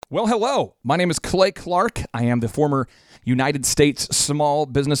Well, hello. My name is Clay Clark. I am the former United States Small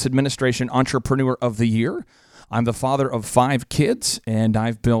Business Administration Entrepreneur of the Year. I'm the father of 5 kids, and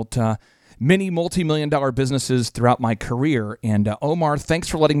I've built many multi-million-dollar businesses throughout my career. And Omar, thanks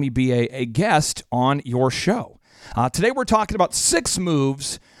for letting me be a guest on your show. Today we're talking about 6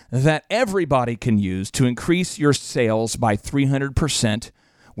 moves that everybody can use to increase your sales by 300%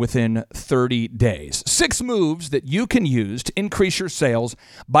 within 30 days. 6 moves that you can use to increase your sales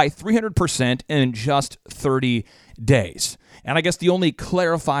by 300% in just 30 days. And I guess the only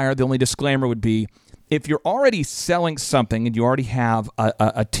clarifier, the only disclaimer would be, if you're already selling something and you already have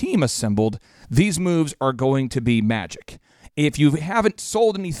a team assembled, these moves are going to be magic. If you haven't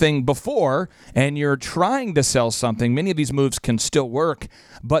sold anything before and you're trying to sell something, many of these moves can still work,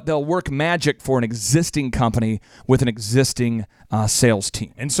 but they'll work magic for an existing company with an existing sales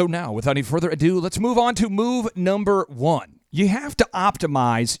team. And so now, without any further ado, let's move on to move number 1. You have to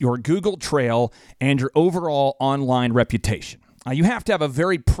optimize your Google Trail and your overall online reputation. You have to have a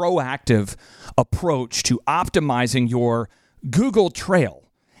very proactive approach to optimizing your Google Trail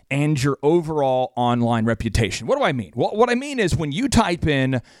and your overall online reputation. What do I mean? Well, what I mean is when you type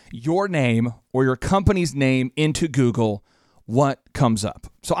in your name or your company's name into Google, what comes up?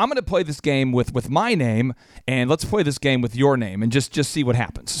 So I'm going to play this game with my name, and let's play this game with your name and just see what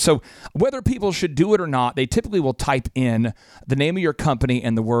happens. So whether people should do it or not, they typically will type in the name of your company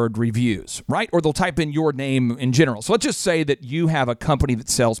and the word reviews, right? Or they'll type in your name in general. So let's just say that you have a company that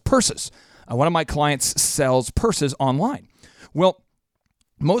sells purses. One of my clients sells purses online. Well,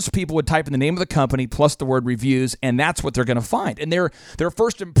 most people would type in the name of the company plus the word reviews, and that's what they're going to find. And their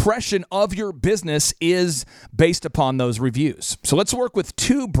first impression of your business is based upon those reviews. So let's work with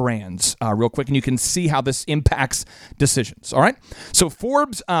 2 brands real quick, and you can see how this impacts decisions, all right? So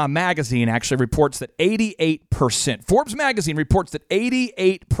Forbes magazine actually reports that 88%, Forbes magazine reports that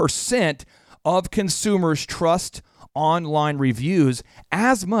 88% of consumers trust online reviews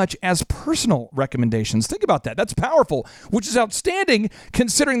as much as personal recommendations. Think about that. That's powerful, which is outstanding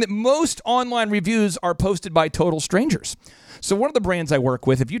considering that most online reviews are posted by total strangers. So one of the brands I work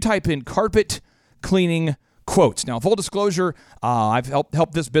with, if you type in carpet cleaning quotes. Now, full disclosure, I've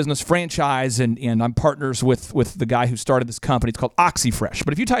helped this business franchise, and I'm partners with the guy who started this company. It's called OxyFresh.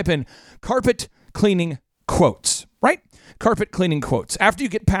 But if you type in carpet cleaning quotes, right? Carpet cleaning quotes. After you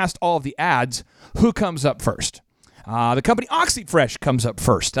get past all of the ads, who comes up first? The company OxyFresh comes up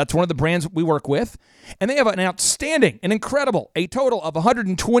first. That's one of the brands we work with. And they have an outstanding and incredible, a total of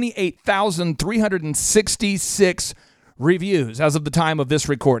 128,366 reviews as of the time of this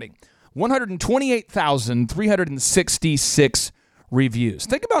recording. 128,366 reviews.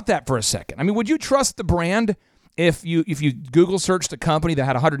 Think about that for a second. I mean, would you trust the brand if you Google searched a company that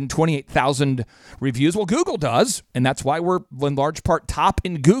had 128,000 reviews? Well, Google does, and that's why we're in large part top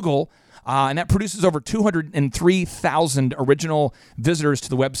in Google. And that produces over 203,000 original visitors to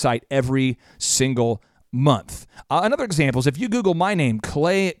the website every single month. Another example is if you Google my name,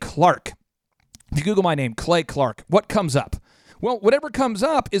 Clay Clark. If you Google my name, Clay Clark, what comes up? Well, whatever comes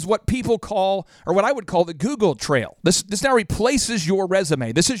up is what people call, or what I would call, the Google Trail. This now replaces your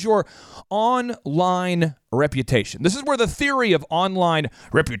resume. This is your online reputation. This is where the theory of online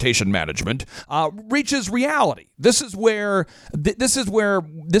reputation management reaches reality. This is the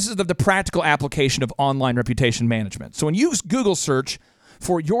practical application of online reputation management. So when you Google search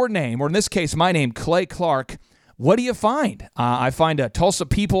for your name, or in this case, my name, Clay Clark, what do you find? I find a Tulsa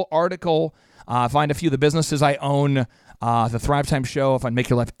People article. I find a few of the businesses I own. The Thrive Time Show, I find Make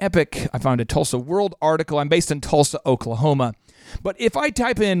Your Life Epic. I found a Tulsa World article. I'm based in Tulsa, Oklahoma. But if I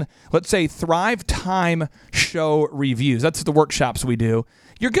type in, let's say, Thrive Time Show reviews, that's the workshops we do,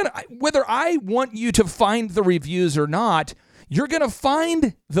 you're gonna, whether I want you to find the reviews or not, you're going to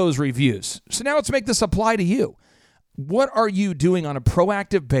find those reviews. So now let's make this apply to you. What are you doing on a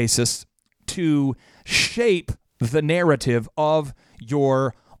proactive basis to shape the narrative of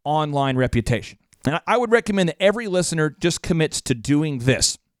your online reputation? And I would recommend that every listener just commits to doing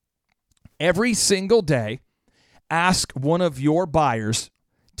this. Every single day, ask one of your buyers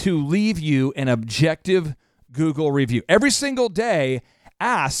to leave you an objective Google review. Every single day,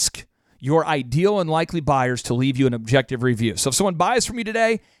 ask your ideal and likely buyers to leave you an objective review. So if someone buys from you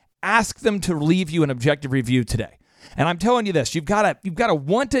today, ask them to leave you an objective review today. And I'm telling you this, you've got to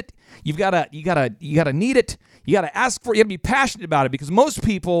want it, you've got to need it, you got to ask for it, you got to be passionate about it, because most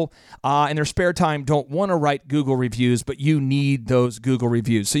people in their spare time don't want to write Google reviews, but you need those Google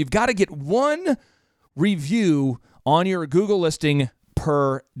reviews. So you've got to get one review on your Google listing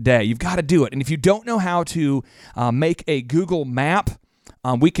per day. You've got to do it. And if you don't know how to make a Google map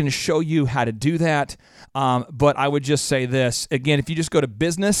We can show you how to do that. But I would just say this. Again, if you just go to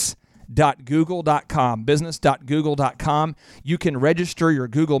business.google.com, you can register your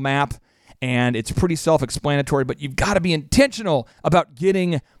Google Map, and it's pretty self-explanatory, but you've got to be intentional about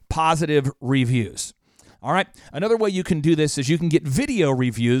getting positive reviews. All right. Another way you can do this is you can get video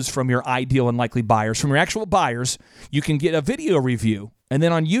reviews from your ideal and likely buyers, from your actual buyers. You can get a video review. And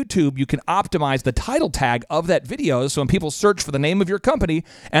then on YouTube, you can optimize the title tag of that video. So when people search for the name of your company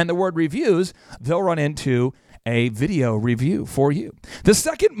and the word reviews, they'll run into a video review for you. The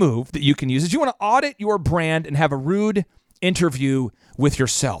second move that you can use is you want to audit your brand and have a rude interview with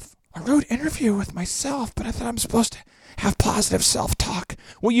yourself. A rude interview with myself, but I thought I'm supposed to have positive self-talk.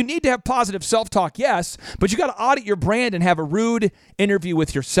 Well, you need to have positive self-talk, yes, but you got to audit your brand and have a rude interview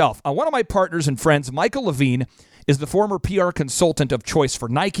with yourself. One of my partners and friends, Michael Levine, is the former PR consultant of choice for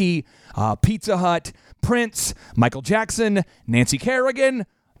Nike, Pizza Hut, Prince, Michael Jackson, Nancy Kerrigan,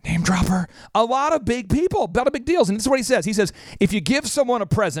 name dropper, a lot of big people, a lot of big deals. And this is what he says. He says, if you give someone a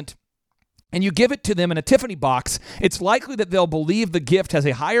present and you give it to them in a Tiffany box, it's likely that they'll believe the gift has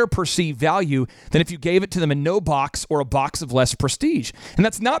a higher perceived value than if you gave it to them in no box or a box of less prestige. And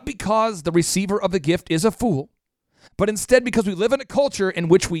that's not because the receiver of the gift is a fool, but instead because we live in a culture in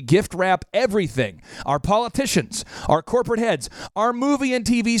which we gift wrap everything. Our politicians, our corporate heads, our movie and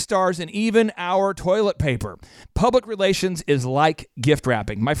TV stars, and even our toilet paper. Public relations is like gift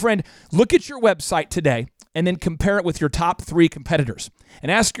wrapping. My friend, look at your website today and then compare it with your top 3 competitors. And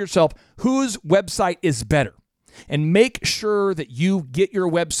ask yourself, whose website is better? And make sure that you get your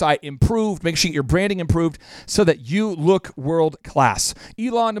website improved, make sure you get your branding improved so that you look world class.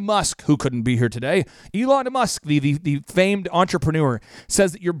 Elon Musk, who couldn't be here today, Elon Musk, the famed entrepreneur,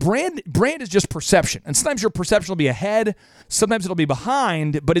 says that your brand is just perception. And sometimes your perception will be ahead, sometimes it'll be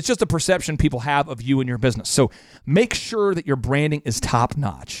behind, but it's just a perception people have of you and your business. So make sure that your branding is top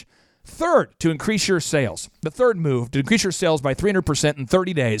notch. Third, to increase your sales. The third move, to increase your sales by 300% in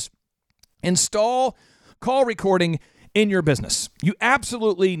 30 days, install call recording in your business. You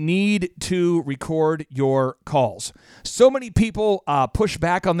absolutely need to record your calls. So many people push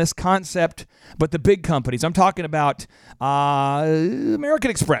back on this concept, but the big companies, I'm talking about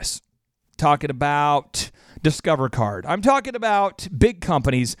American Express, talking about Discover Card, I'm talking about big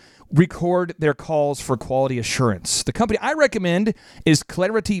companies record their calls for quality assurance. The company I recommend is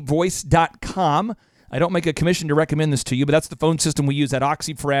clarityvoice.com. I don't make a commission to recommend this to you, but that's the phone system we use at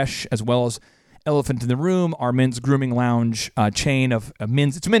OxyFresh, as well as Elephant in the Room, our men's grooming lounge chain of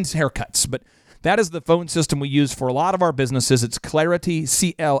men's haircuts. But that is the phone system we use for a lot of our businesses. It's Clarity,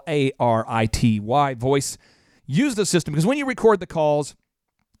 Clarity voice. Use the system because when you record the calls,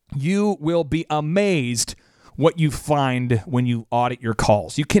 you will be amazed what you find when you audit your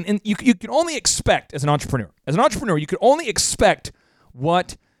calls. You can only expect as an entrepreneur. As an entrepreneur, you can only expect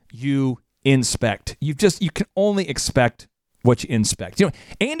what you inspect. You can only expect what you inspect. You know,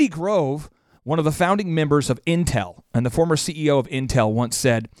 Andy Grove, one of the founding members of Intel and the former CEO of Intel, once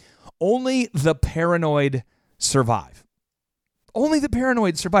said, "Only the paranoid survive." Only the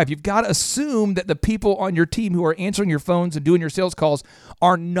paranoid survive. You've got to assume that the people on your team who are answering your phones and doing your sales calls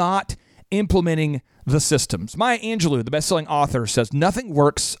are not implementing the systems. Maya Angelou, the best-selling author, says nothing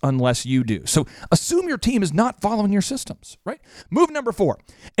works unless you do. So assume your team is not following your systems, right? Move number 4,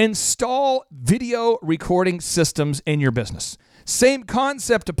 install video recording systems in your business. Same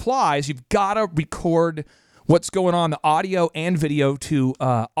concept applies. You've got to record what's going on, the audio and video, to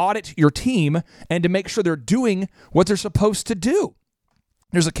audit your team and to make sure they're doing what they're supposed to do.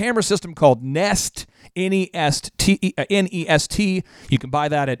 There's a camera system called Nest, N-E-S-T. You can buy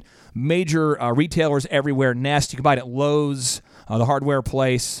that at major retailers everywhere. Nest. You can buy it at Lowe's, the hardware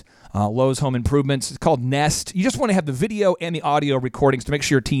place, Lowe's Home Improvements. It's called Nest. You just want to have the video and the audio recordings to make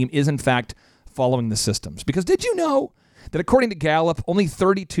sure your team is, in fact, following the systems. Because did you know that according to Gallup, only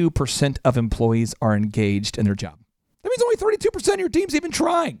 32% of employees are engaged in their job? That means only 32% of your team's even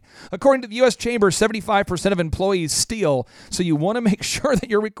trying. According to the U.S. Chamber, 75% of employees steal, so you want to make sure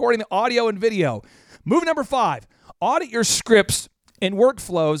that you're recording the audio and video. Move number 5, audit your scripts and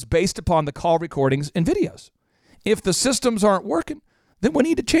workflows based upon the call recordings and videos. If the systems aren't working, then we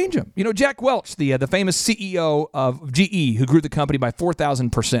need to change them. You know, Jack Welch, the famous CEO of GE, who grew the company by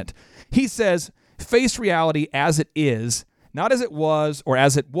 4,000%, he says, face reality as it is, not as it was or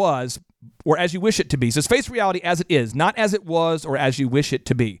as you wish it to be. He says, face reality as it is, not as it was or as you wish it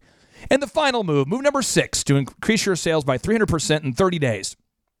to be. And the final move number 6, to increase your sales by 300% in 30 days.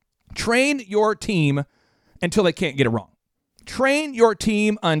 Train your team until they can't get it wrong. Train your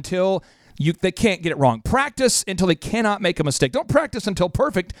team until they can't get it wrong. Practice until they cannot make a mistake. Don't practice until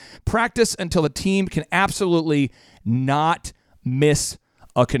perfect. Practice until the team can absolutely not miss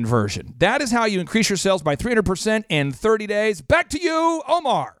a conversion. That is how you increase your sales by 300% in 30 days. Back to you,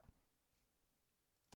 Omar.